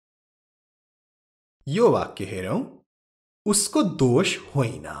यो वाक्य हेरौं उसको दोष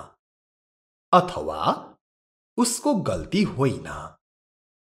होइन अथवा उसको गल्ती होइन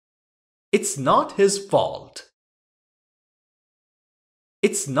It's not his fault.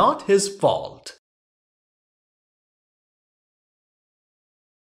 It's not his fault.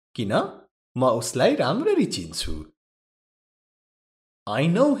 किन म उसलाई राम्ररी चिन्छु I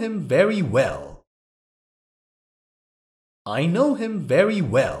know him very well. I know him very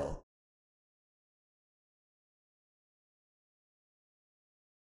well.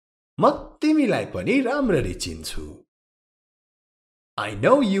 म तिमीलाई पनि राम्ररी चिन्छु I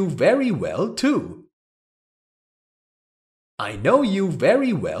know you very well too. I know you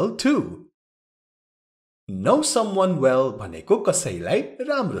very well too. Know someone well भनेको कसैलाई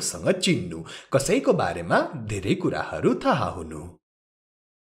राम्रोसँग चिन्नु, कसैको बारेमा धेरै कुराहरू थाहा हुनु.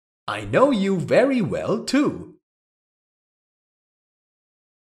 I know you very well too.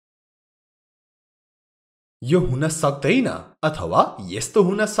 यो हुन सक्दैन अथवा यस्तो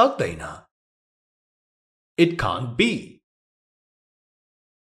हुन सक्दैन. It can't be.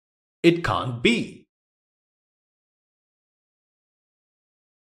 It can't be.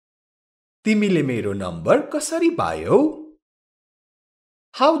 तिमीले मेरो नम्बर कसरी पायौ?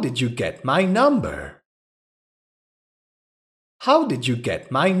 How did you get my number? How did you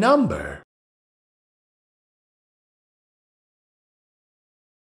get my number?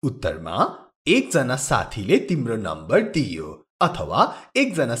 उत्तरमा एकजना साथीले तिम्रो नम्बर दियो अथवा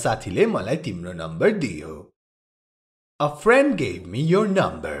एकजना साथीले मलाई तिम्रो नम्बर दियो. A friend gave me your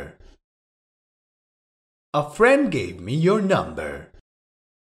number. A friend gave me your number.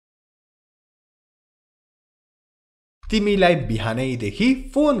 तिमीलाई बिहानैदेखि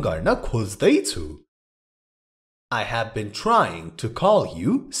फोन गर्न खोज्दै छु. I have been trying to call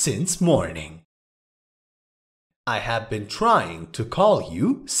you since morning. I have been trying to call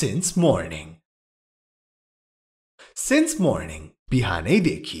you since morning. Since morning,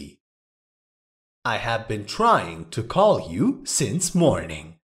 बिहानैदेखि. I have been trying to call you since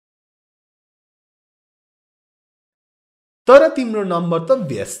morning. तर तिम्रो number त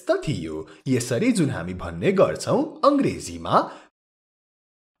व्यस्त थियो. यसरी जुन हामी भन्ने गर्छौं अंग्रेजीमा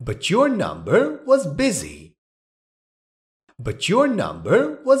But your number was busy. But your number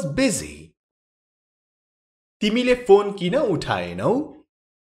was busy. तिमीले फोन किन उठाएनौ?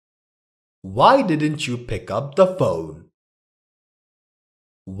 Why didn't you pick up the phone?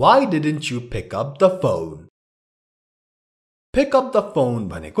 Why didn't you pick up the phone? Pick up the phone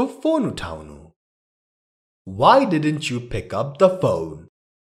भनेको फोन उठाउनु. Why didn't you pick up the phone?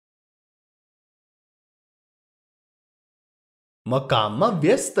 म काममा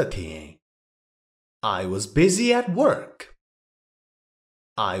व्यस्त थिएँ. I was busy at work.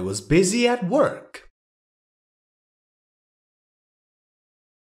 I was busy at work.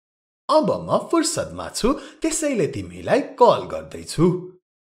 अब म फुर्सदमा छु त्यसैले तिमीलाई कल गर्दै छु.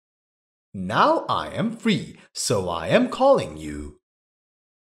 Now I am free, so I am calling you.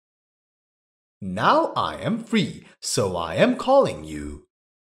 Now I am free, so I am calling you.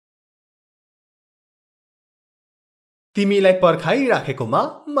 तिमीलाई पर्खाइराखेकोमा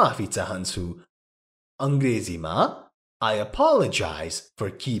माफी चाहन्छु. अंग्रेजीमा I apologize for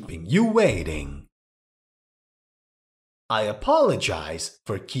keeping you waiting. I apologize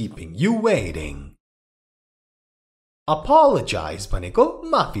for keeping you waiting. Apologize भनेको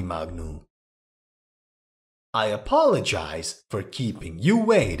माफी माग्नु. I apologize for keeping you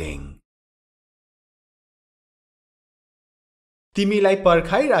waiting. तिमीलाई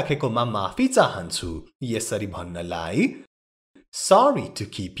पर्खाइराखेकोमा माफी चाहन्छु. यसरी भन्नलाई Sorry to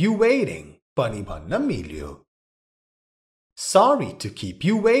keep you waiting पनि भन्न मिल्यो. Sorry to keep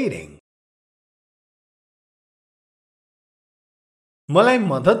you waiting. मलाई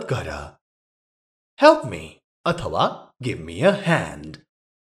मद्दत गर. Help me अथवा give me a hand.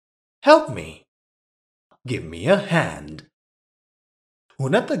 Help me. Give me a hand.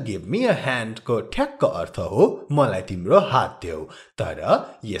 हुन त give me a hand को ठ्याक्क अर्थ हो मलाई तिम्रो हात देऊ. तर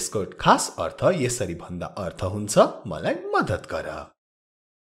यसको खास अर्थ यसरी भन्दा अर्थ हुन्छ मलाई मद्दत गर.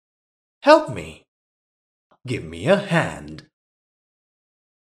 Help me. Give me a hand.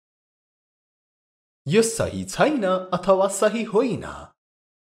 यो सही छैन अथवा सही होइन.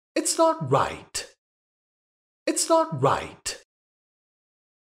 It's not right. It's not right.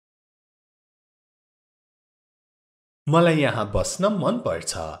 मलाई यहाँ बस्न मन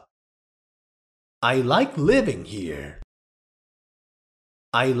पर्छ. I like living here.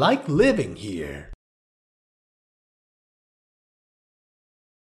 I like living here.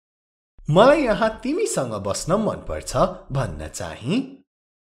 मलाई यहाँ तिमीसँग बस्न मन पर्छ भन्न चाहिँ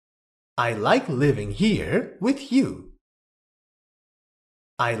I like living here with you.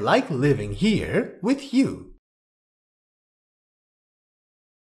 I like living here with you.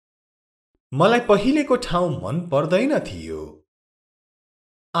 मलाई पहिलेको ठाउँ मन पर्दैन थियो.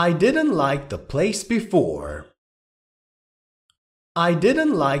 I didn't like the place before. I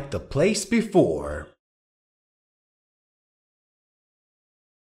didn't like the place before.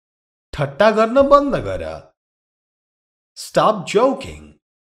 ठट्टा गर्न बन्द गर. Stop joking.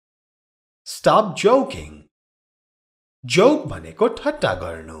 Stop joking. Joke भनेको ठट्टा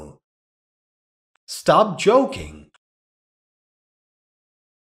गर्नु. Stop joking.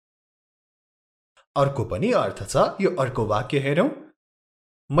 अर्को पनि अर्थ छ. यो अर्को वाक्य हेरौं.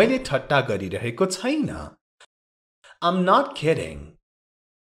 मैले ठट्टा गरिरहेको छैन. I'm not kidding.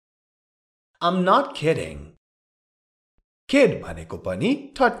 I'm not kidding. Kid भनेको पनि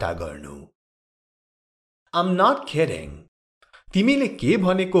ठट्टा गर्नु. I'm not kidding. तिमीले के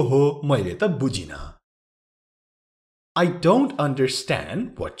भनेको हो मैले त बुझिन. I don't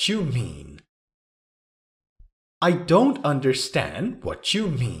understand what you mean. I don't understand what you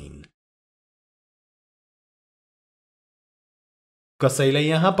mean. कसैलाई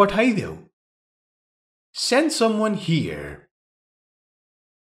यहाँ पठाइदेऊ. Send someone here.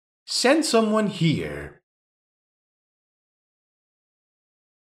 Send someone here.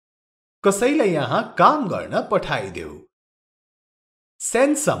 कसैलाई यहाँ काम गर्न पठाइदेऊ.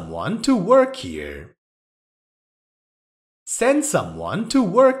 Send someone to work here. Send someone to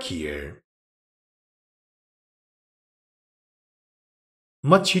work here.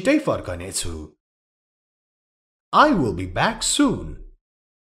 म छिटै फर्कनेछु. I will be back soon.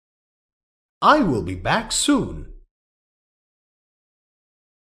 I will be back soon.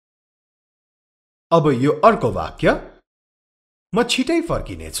 अब यो अर्को वाक्य. म छिटै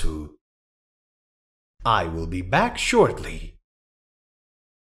फर्किनेछु. I will be back shortly.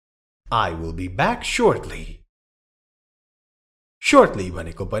 I will be back shortly. Shortly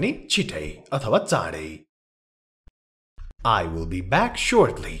भनेको पनि छिटै अथवा चाँडै. I will be back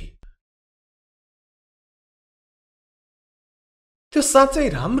shortly. त्यो साँच्चै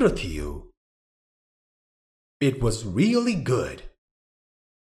राम्रो थियो. It was really good.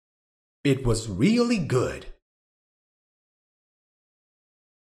 It was really good.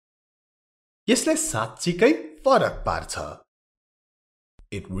 यसले साँच्चीकै फरक पार्छ.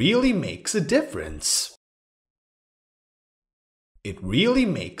 It really makes a difference. It really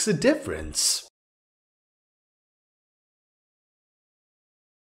makes a difference.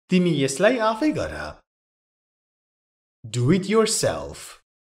 तिमी यसलाई आफै गर. Do it yourself.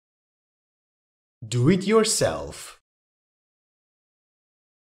 Do it yourself.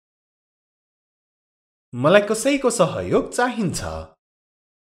 मलाई कसैको सहयोग चाहिन्छ.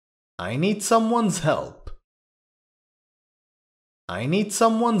 I need someone's help. I need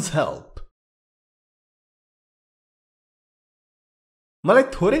someone's help. मलाई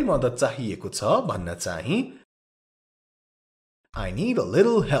थोरै मद्दत चाहिएको छ भन्न चाहिँ I need a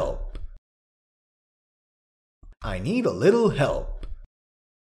little help. I need a little help.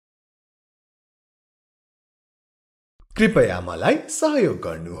 कृपया मलाई सहयोग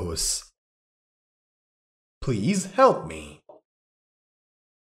गर्नुहोस्. Please help me.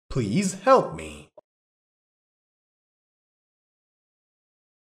 Please help me.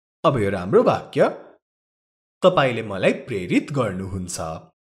 अब यो राम्रो वाक्य. तपाईले मलाई प्रेरित गर्नुहुन्छ.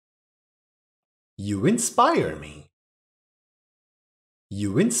 You inspire me.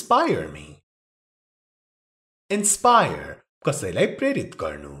 You inspire me. Inspire कसैलाई प्रेरित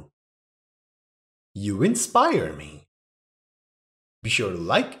गर्नु. You inspire me. Be sure to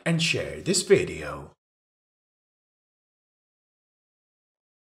like and share this video.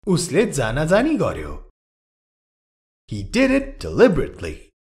 उसले जानाजानी गर्यो. He did it deliberately.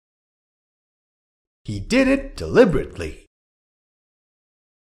 He did it deliberately.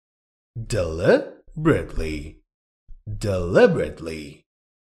 Deliberately. Deliberately.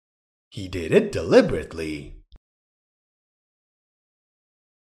 He did it deliberately.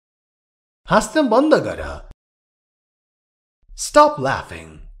 हाँस्न बन्द गर. Stop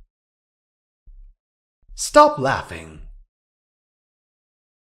laughing. Stop laughing.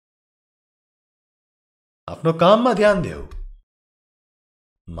 आफ्नो काममा ध्यान देऊ.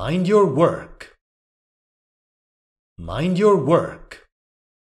 Mind your work. Mind your work.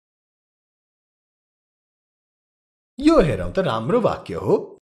 यो हेरौं त राम्रो वाक्य हो.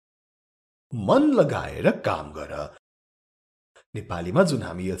 मन लगाएर काम गर. नेपालीमा जुन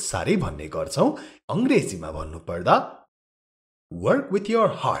हामी यो सारै भन्ने गर्छौं, अंग्रेजीमा भन्नु पर्दा work with your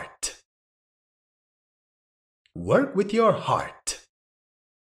heart. Work with your heart.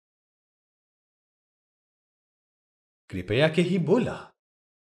 कृपया केही बोला.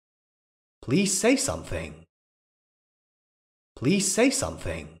 Please say something. Please say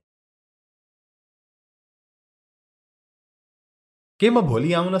something. के म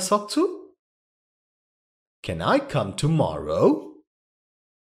भोलि आउन सक्छु? Can I come tomorrow?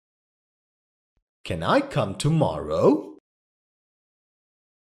 Can I come tomorrow?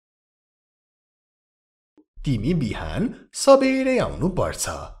 तिमी बिहान सबेरै आउनु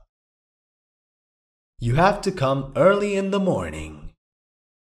पर्छ. You have to come early in the morning.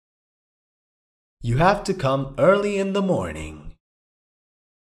 You have to come early in the morning.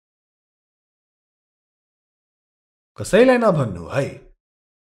 कसैलाई नभन्नु है.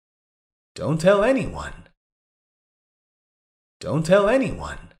 Don't tell anyone. Don't tell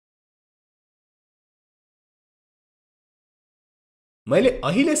anyone. मैले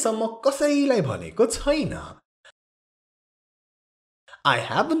अहिलेसम्म कसैलाई भनेको छैन. I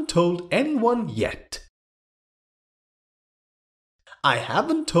haven't told anyone yet. I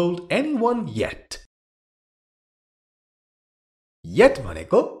haven't told anyone yet. Yet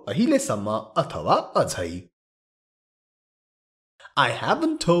भनेको अहिलेसम्म अथवा अझै. I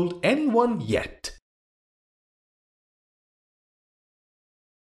haven't told anyone yet.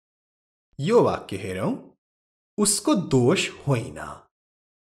 यो वाक्य हेरौं. उसको दोष होइन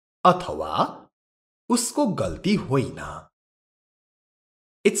अथवा उसको गल्ती होइन.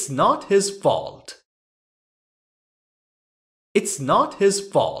 It's not his fault. It's not his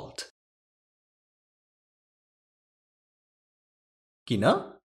fault. किन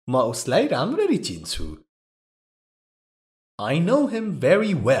म उसलाई राम्ररी चिन्छु. I know him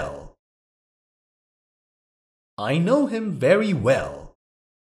very well. I know him very well.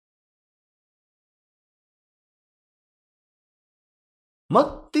 म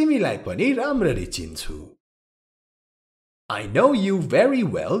तिमीलाई पनि राम्ररी चिन्छु. I know you very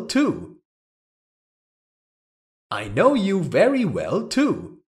well too. I know you very well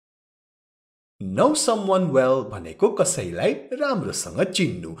too. Know someone well भनेको कसैलाई राम्रोसँग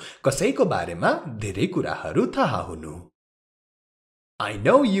चिन्नु, कसैको बारेमा धेरै कुराहरू थाहा हुनु. I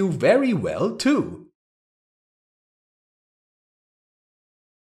know you very well too.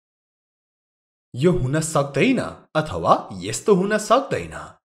 यो हुन सक्दैन अथवा यस्तो हुन सक्दैन.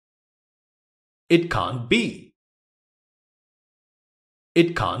 It can't be.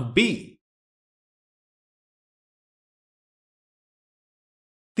 It can't be.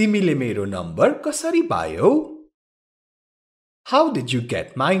 तिमीले मेरो नम्बर कसरी पायौ? How did you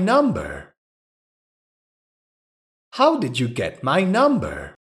get my number? How did you get my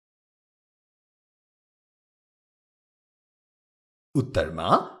number? उत्तरमा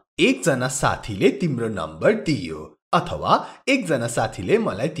एकजना साथीले तिम्रो नम्बर दियो अथवा एकजना साथीले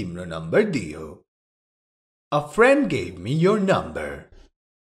मलाई तिम्रो नम्बर दियो. A friend gave me your number.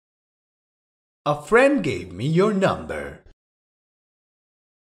 A friend gave me your number.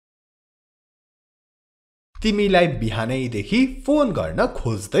 तिमीलाई बिहानैदेखि फोन गर्न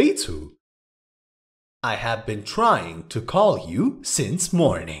खोज्दै छु. I have been trying to call you since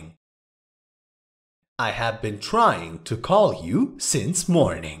morning. I have been trying to call you since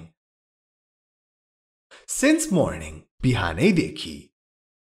morning. Since morning, बिहानैदेखि.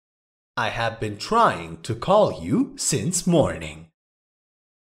 I have been trying to call you since morning.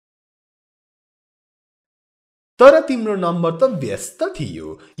 तर तिम्रो number त व्यस्त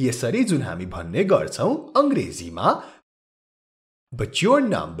थियो. यसरी जुन हामी भन्ने गर्छौं अंग्रेजीमा But your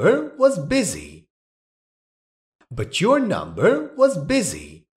number was busy. But your number was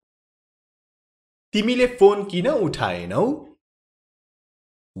busy. तिमीले फोन किन उठाएनौ?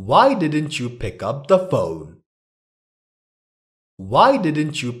 Why didn't you pick up the phone? Why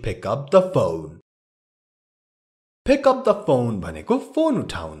didn't you pick up the phone? Pick up the phone भनेको फोन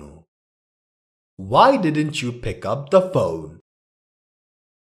उठाउनु. Why didn't you pick up the phone?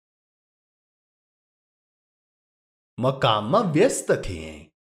 म काममा व्यस्त थिएँ.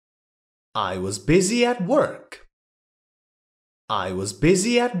 I was busy at work. I was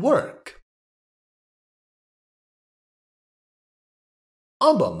busy at work.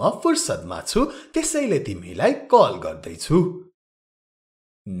 अब म फुर्सदमा छु, त्यसैले तिमीलाई कल गर्दैछु.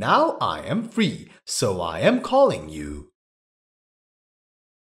 Now I am free, so I am calling you.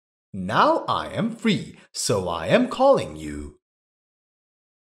 Now I am free, so I am calling you.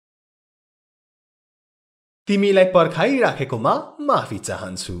 तिमीलाई पर्खाइराखेकोमा माफी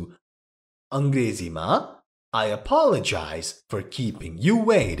चाहन्छु. अंग्रेजीमा I apologize for keeping you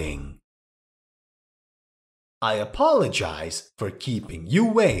waiting. I apologize for keeping you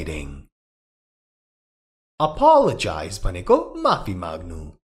waiting. Apologize भनेको माफी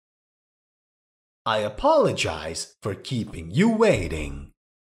माग्नु. I apologize for keeping you waiting.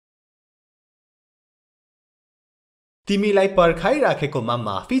 तिमीलाई पर्खाइराखेकोमा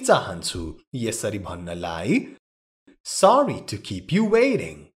माफी चाहन्छु. यसरी भन्नलाई Sorry to keep you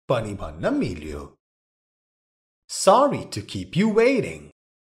waiting पनि भन्न मिल्यो. Sorry to keep you waiting.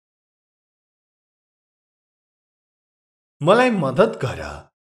 मलाई मद्दत गर.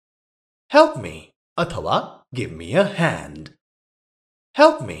 Help me अथवा give me a hand.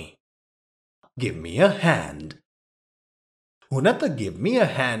 Help me. Give me a hand. हुन त give me a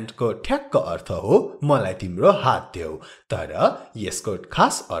hand को ठ्याक्क अर्थ हो मलाई तिम्रो हात देऊ. तर यसको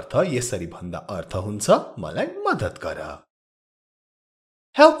खास अर्थ यसरी भन्दा अर्थ हुन्छ मलाई मद्दत गर.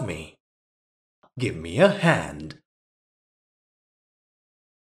 Help me. Give me a hand.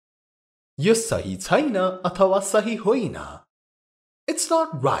 यो सही छैन अथवा सही होइन. It's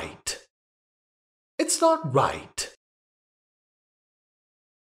not right. It's not right.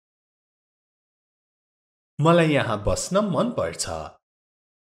 मलाई यहाँ बस्न मन पर्छ.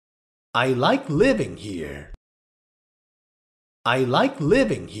 I like living here. I like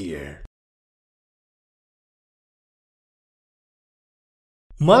living here.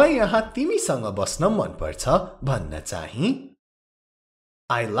 मलाई यहाँ तिमीसँग बस्न मन पर्छ भन्न चाहिँ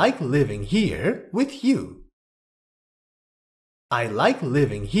I like living here with you. I like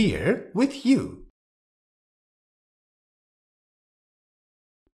living here with you.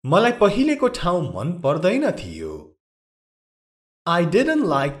 मलाई पहिलेको ठाउँ मन पर्दैन थियो. I didn't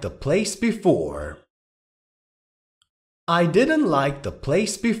like the place before. I didn't like the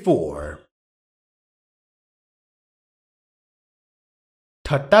place before.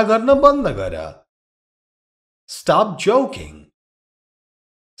 ठट्टा गर्न बन्द गर. Stop joking.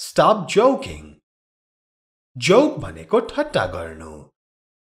 Stop joking. Joke भनेको ठट्टा गर्नु.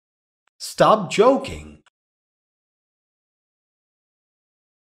 Stop joking.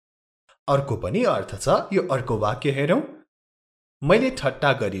 अर्को पनि अर्थ छ. यो अर्को वाक्य हेरौं. मैले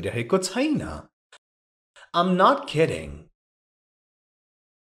ठट्टा गरिरहेको छैन. I'm not kidding.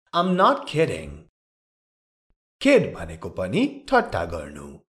 I'm not kidding. Kid भनेको पनि ठट्टा गर्नु.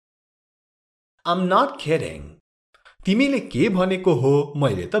 I'm not kidding. तिमीले के भनेको हो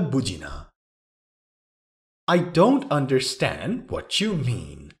मैले त बुझिन. I don't understand what you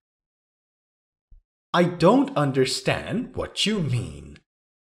mean. I don't understand what you mean.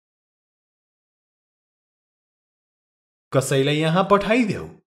 कसैलाई यहाँ पठाइदेऊ.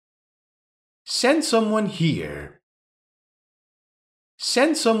 Send someone here.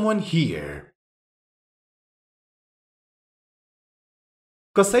 Send someone here.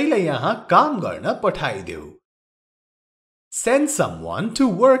 कसैलाई यहाँ काम गर्न पठाइदेऊ. Send someone to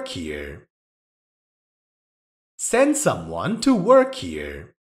work here. Send someone to work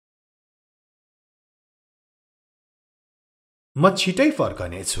here. म छिटै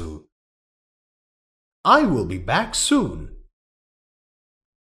फर्कनेछु. I will be back soon.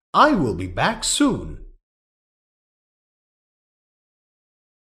 I will be back soon.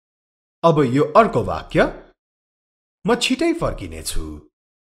 अब यो अर्को वाक्य. म छिटै फर्किनेछु.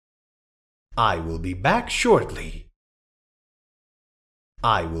 I will be back shortly.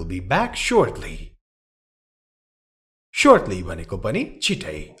 I will be back shortly. Shortly भनेको पनि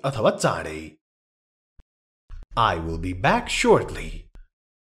छिटै अथवा चाँडै. I will be back shortly.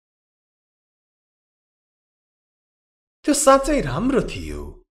 त्यो साँच्चै राम्रो थियो.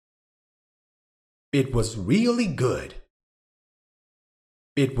 It was really good.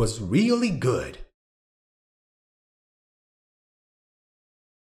 It was really good.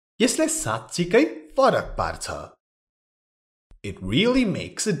 यसले साँच्चीकै फरक पार्छ. It really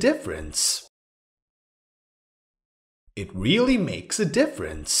makes a difference. It really makes a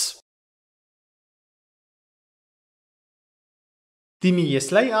difference. तिमी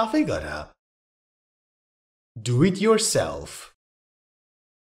यसलाई आफै गर. Do it yourself.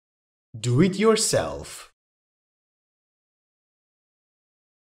 Do it yourself.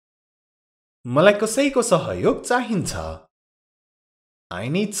 मलाई कसैको सहयोग चाहिन्छ. I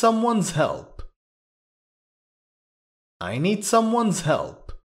need someone's help. I need someone's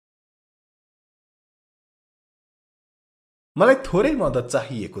help. मलाई थोरै मद्दत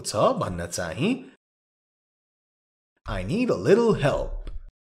चाहिएको छ भन्न चाहिँ I need a little help.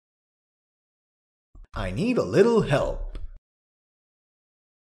 I need a little help.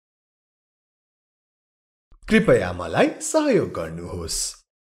 कृपया मलाई सहयोग गर्नुहोस्.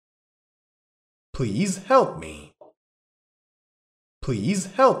 Please help me. Please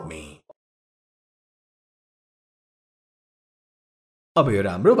help me. अब यो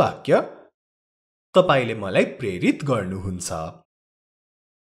राम्रो वाक्य. तपाईले मलाई प्रेरित गर्नुहुन्छ.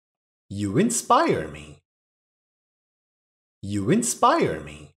 You inspire me. You inspire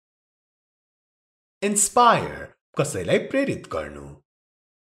me. Inspire कसैलाई प्रेरित गर्नु.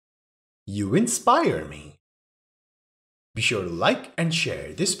 You inspire me. Be sure to like and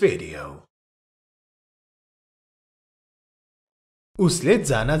share this video. उसले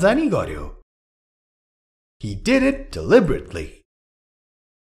जानाजानी गर्यो. He did it deliberately.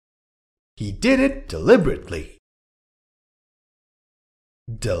 He did it deliberately.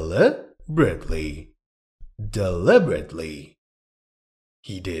 Deliberately. Deliberately.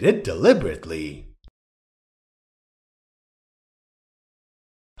 He did it deliberately.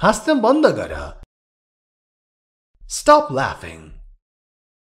 हाँस्न बन्द गर. Stop laughing.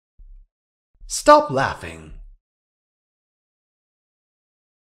 Stop laughing.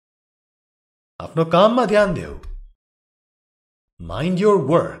 आफ्नो काममा ध्यान देऊ. Mind your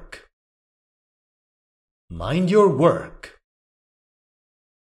work. Mind your work.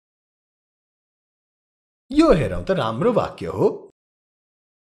 यो हेरौं त राम्रो वाक्य हो.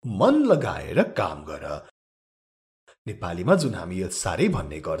 मन लगाएर काम गर. नेपालीमा जुन हामी यो सारै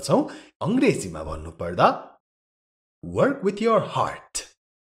भन्ने गर्छौं, अंग्रेजीमा भन्नु पर्दा work with your heart.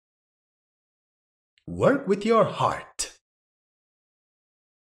 Work with your heart.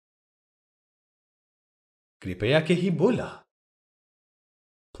 कृपया केही बोला.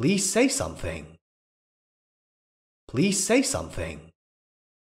 Please say something. Please say something.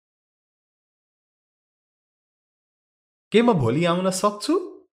 के म भोलि आउन सक्छु?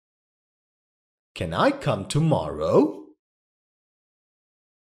 Can I come tomorrow?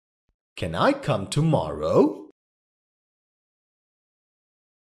 Can I come tomorrow?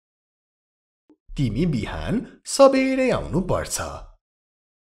 तिमी बिहान सबेरै आउनु पर्छ.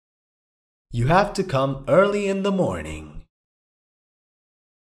 You have to come early in the morning.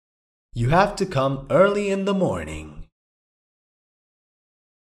 You have to come early in the morning.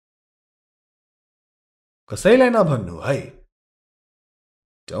 कसैलाई नभन्नु है.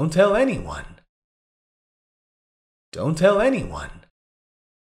 Don't tell anyone. Don't tell anyone.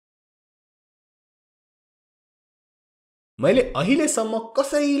 मैले अहिलेसम्म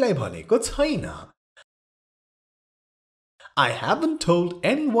कसैलाई भनेको छैन. I haven't told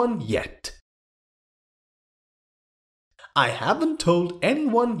anyone yet. I haven't told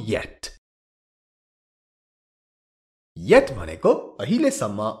anyone yet. Yet भनेको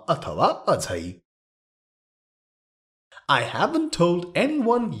अहिलेसम्म अथवा अझै. I haven't told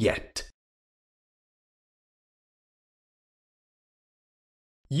anyone yet.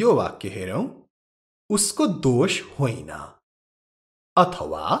 यो वाक्य हेरौं. उसको दोष होइन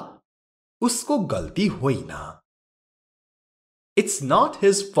अथवा उसको गल्ती होइन. It's not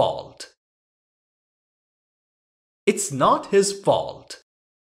his fault. It's not his fault.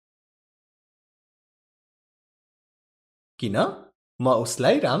 किन म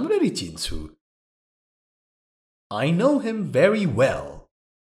उसलाई राम्ररी चिन्छु. I know him very well.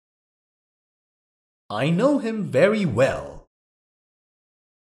 I know him very well.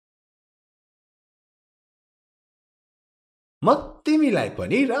 म तिमीलाई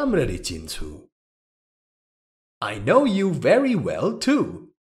पनि राम्ररी चिन्छु. I know you very well too.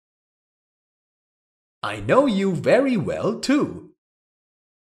 I know you very well too.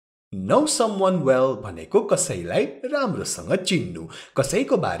 Know someone well भनेको कसैलाई राम्रोसँग चिन्नु,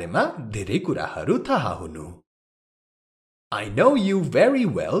 कसैको बारेमा धेरै कुराहरू थाहा हुनु. I know you very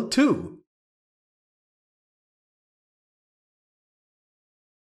well too.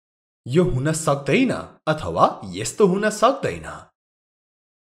 यो हुन सक्दैन अथवा यस्तो हुन सक्दैन.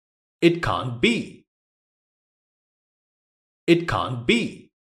 It can't be. It can't be.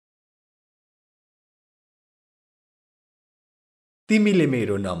 तिमीले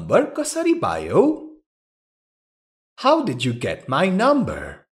मेरो नम्बर कसरी पायौ? How did you get my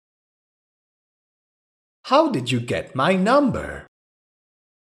number? How did you get my number?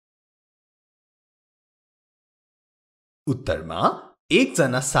 उत्तरमा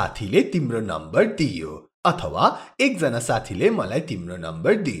एकजना साथीले तिम्रो नम्बर दियो अथवा एकजना साथीले मलाई तिम्रो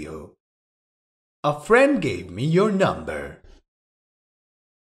नम्बर दियो. A friend gave me your number.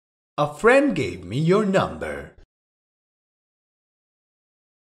 A friend gave me your number.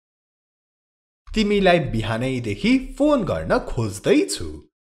 तिमीलाई बिहानैदेखि फोन गर्न खोज्दै छु.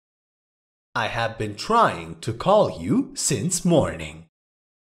 I have been trying to call you since morning.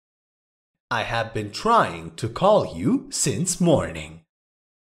 I have been trying to call you since morning.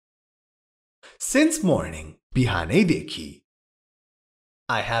 Since morning, बिहानैदेखि.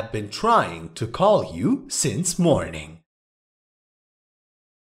 I have been trying to call you since morning.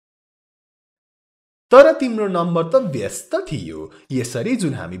 तर तिम्रो number त व्यस्त थियो. यसरी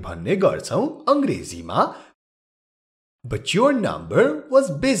जुन हामी भन्ने गर्छौं अंग्रेजीमा But your number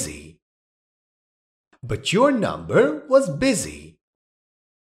was busy. But your number was busy.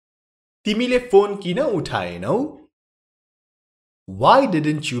 तिमीले फोन किन उठाएनौ? Why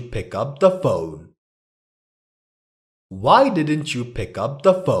didn't you pick up the phone? Why didn't you pick up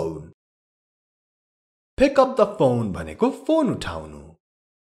the phone? Pick up the phone भनेको फोन उठाउनु.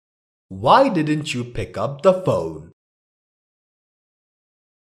 Why didn't you pick up the phone?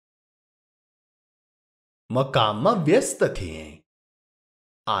 म काममा व्यस्त थिएँ.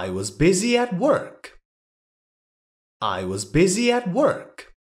 I was busy at work. I was busy at work.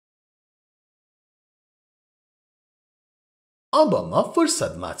 अब म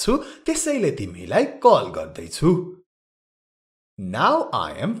फुर्सदमा छु त्यसैले तिमीलाई कल गर्दैछु. Now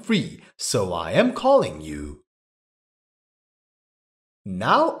I am free, so I am calling you.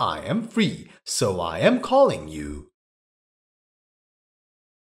 Now I am free, so I am calling you.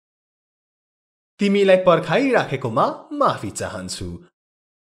 तिमीलाई पर्खाइराखेकोमा माफी चाहन्छु.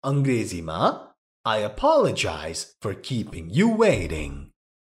 अंग्रेजीमा I apologize for keeping you waiting.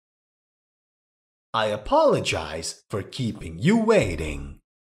 I apologize for keeping you waiting.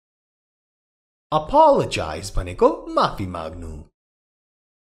 Apologize भनेको माफी माग्नु.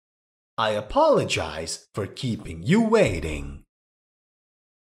 I apologize for keeping you waiting.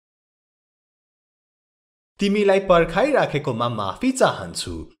 तिमीलाई पर्खाइराखेकोमा माफी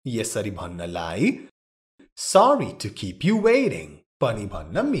चाहन्छु यसरी भन्नलाई Sorry to keep you waiting पनि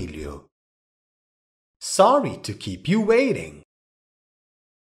भन्न मिल्यो. Sorry to keep you waiting.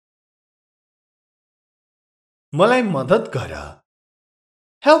 मलाई मद्दत गर.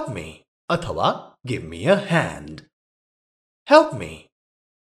 Help me अथवा give me a hand. Help me.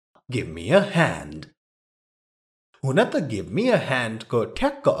 Give me a hand. हुन त give me a hand को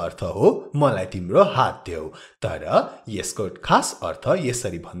ठ्याक्क अर्थ हो मलाई तिम्रो हात देऊ. तर यसको खास अर्थ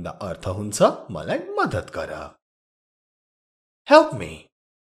यसरी भन्दा अर्थ हुन्छ मलाई मद्दत गर. Help me.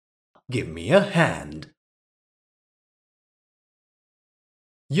 Give me a hand.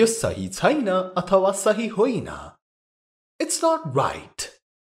 यो सही छैन अथवा सही होइन. It's not right.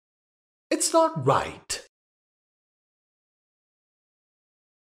 It's not right.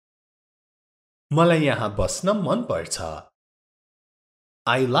 मलाई यहाँ बस्न मन पर्छ.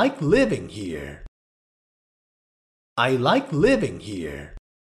 I like living here. I like living here.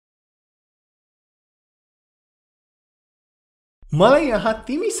 मलाई यहाँ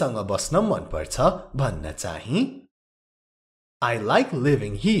तिमीसँग बस्न मन पर्छ भन्न चाहिँ I like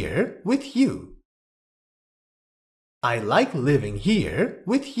living here with you. I like living here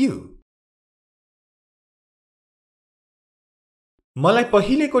with you. मलाई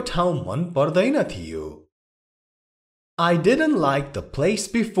पहिलेको ठाउँ मन पर्दैन थियो. I didn't like the place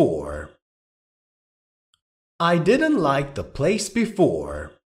before. I didn't like the place before.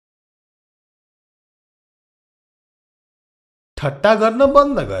 ठट्टा गर्न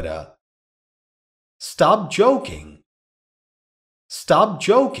बन्द गर. Stop joking. Stop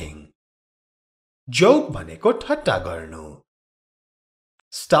joking. Joke भनेको ठट्टा गर्नु.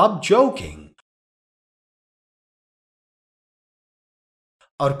 Stop joking.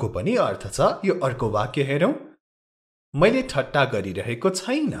 अर्को पनि अर्थ छ. यो अर्को वाक्य हेरौं. मैले ठट्टा गरिरहेको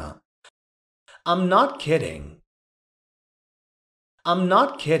छैन. I'm not kidding. I'm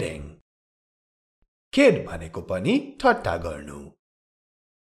not kidding. Kid भनेको पनि ठट्टा गर्नु.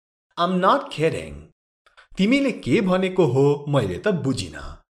 I'm not kidding. तिमीले के भनेको हो मैले त बुझिन.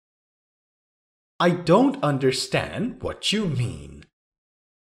 I don't understand what you mean.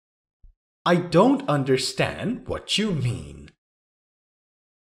 I don't understand what you mean.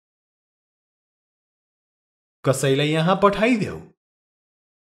 कसैलाई यहाँ पठाइदेऊ.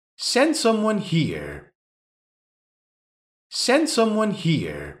 Send someone here. Send someone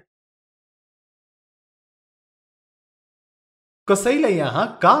here. कसैलाई यहाँ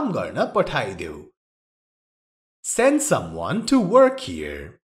काम गर्न पठाइदेऊ. Send someone to work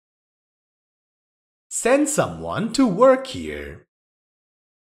here. Send someone to work here.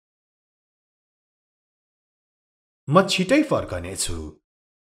 म छिटै फर्कनेछु.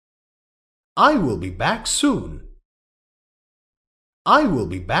 I will be back soon. I will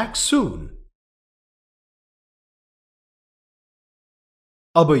be back soon.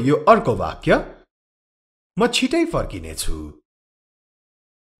 अब यो अर्को वाक्य. म छिटै फर्किनेछु.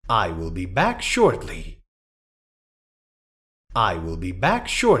 I will be back shortly. I will be back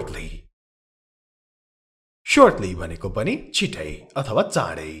shortly. Shortly भनेको पनि छिटै अथवा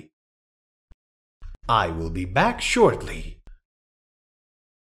चाँडै. I will be back shortly.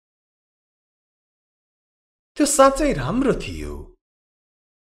 त्यो साँच्चै राम्रो थियो.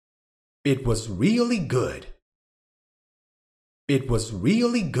 It was really good. It was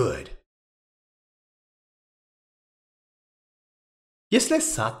really good. यसले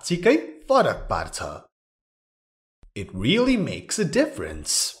साँच्चीकै फरक पार्छ. It really makes a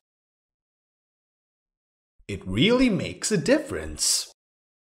difference. It really makes a difference.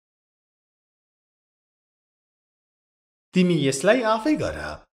 तिमी यसलाई आफै गर.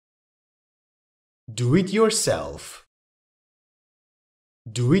 Do it yourself.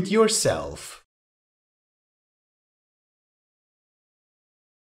 Do it yourself.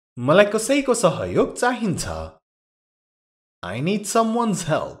 मलाई कसैको सहयोग चाहिन्छ. I need someone's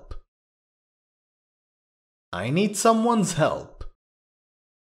help. I need someone's help.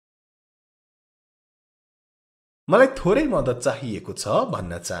 मलाई थोरै मद्दत चाहिएको छ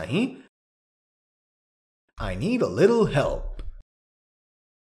भन्न चाहिँ I need a little help.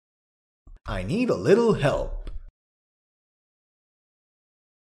 I need a little help.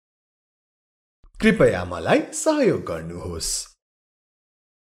 कृपया मलाई सहयोग गर्नुहोस्.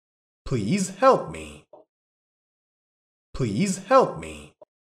 Please help me. Please help me.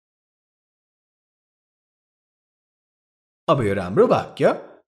 अब यो राम्रो वाक्य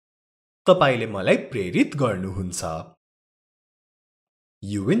तपाईले मलाई प्रेरित गर्नुहुन्छ.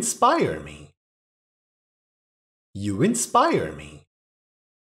 You inspire me. You inspire me.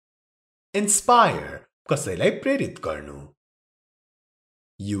 Inspire कसैलाई प्रेरित गर्नु.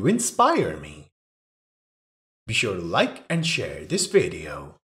 You inspire me. Be sure to like and share this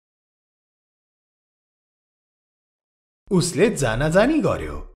video. उसले जानाजानी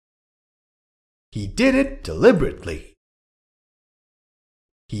गर्यो. He did it deliberately.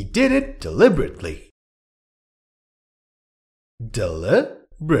 He did it deliberately.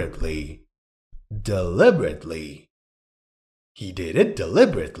 Deliberately. Deliberately. He did it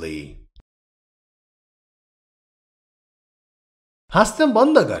deliberately. हाँस्न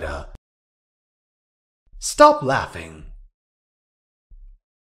बन्द गर. Stop laughing.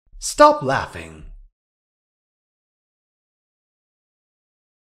 Stop laughing.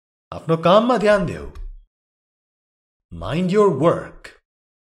 आफ्नो काममा ध्यान देऊ. Mind your work.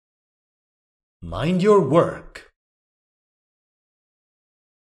 Mind your work.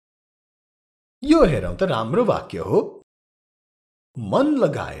 यो हेरौं त राम्रो वाक्य हो. मन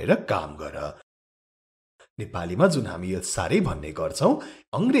लगाएर काम गर. नेपालीमा जुन हामी यो सारै भन्ने गर्छौं,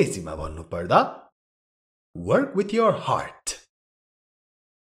 अंग्रेजीमा भन्नु पर्दा work with your heart.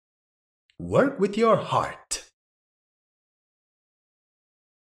 Work with your heart.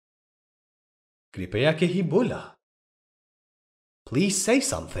 कृपया केही बोला. Please say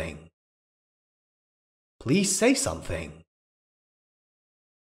something. Please say something.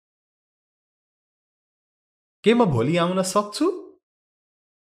 के म भोलि आउन सक्छु?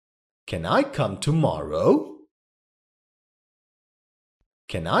 Can I come tomorrow?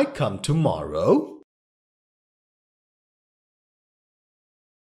 Can I come tomorrow?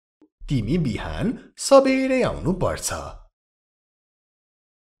 तिमी बिहान सबेरै आउनु पर्छ.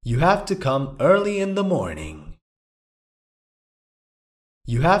 You have to come early in the morning.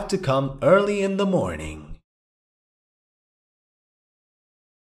 You have to come early in the morning.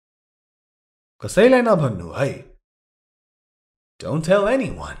 कसैलाई नभन्नु है. Don't tell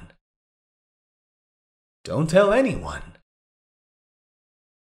anyone. Don't tell anyone.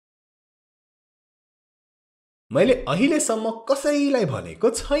 मैले अहिलेसम्म कसैलाई भनेको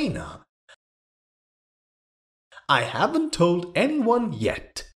छैन. I haven't told anyone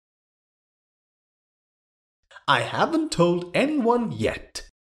yet. I haven't told anyone yet.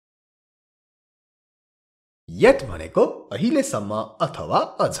 Yet भनेको अहिलेसम्म अथवा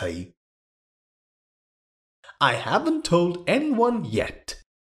अझै. I haven't told anyone yet.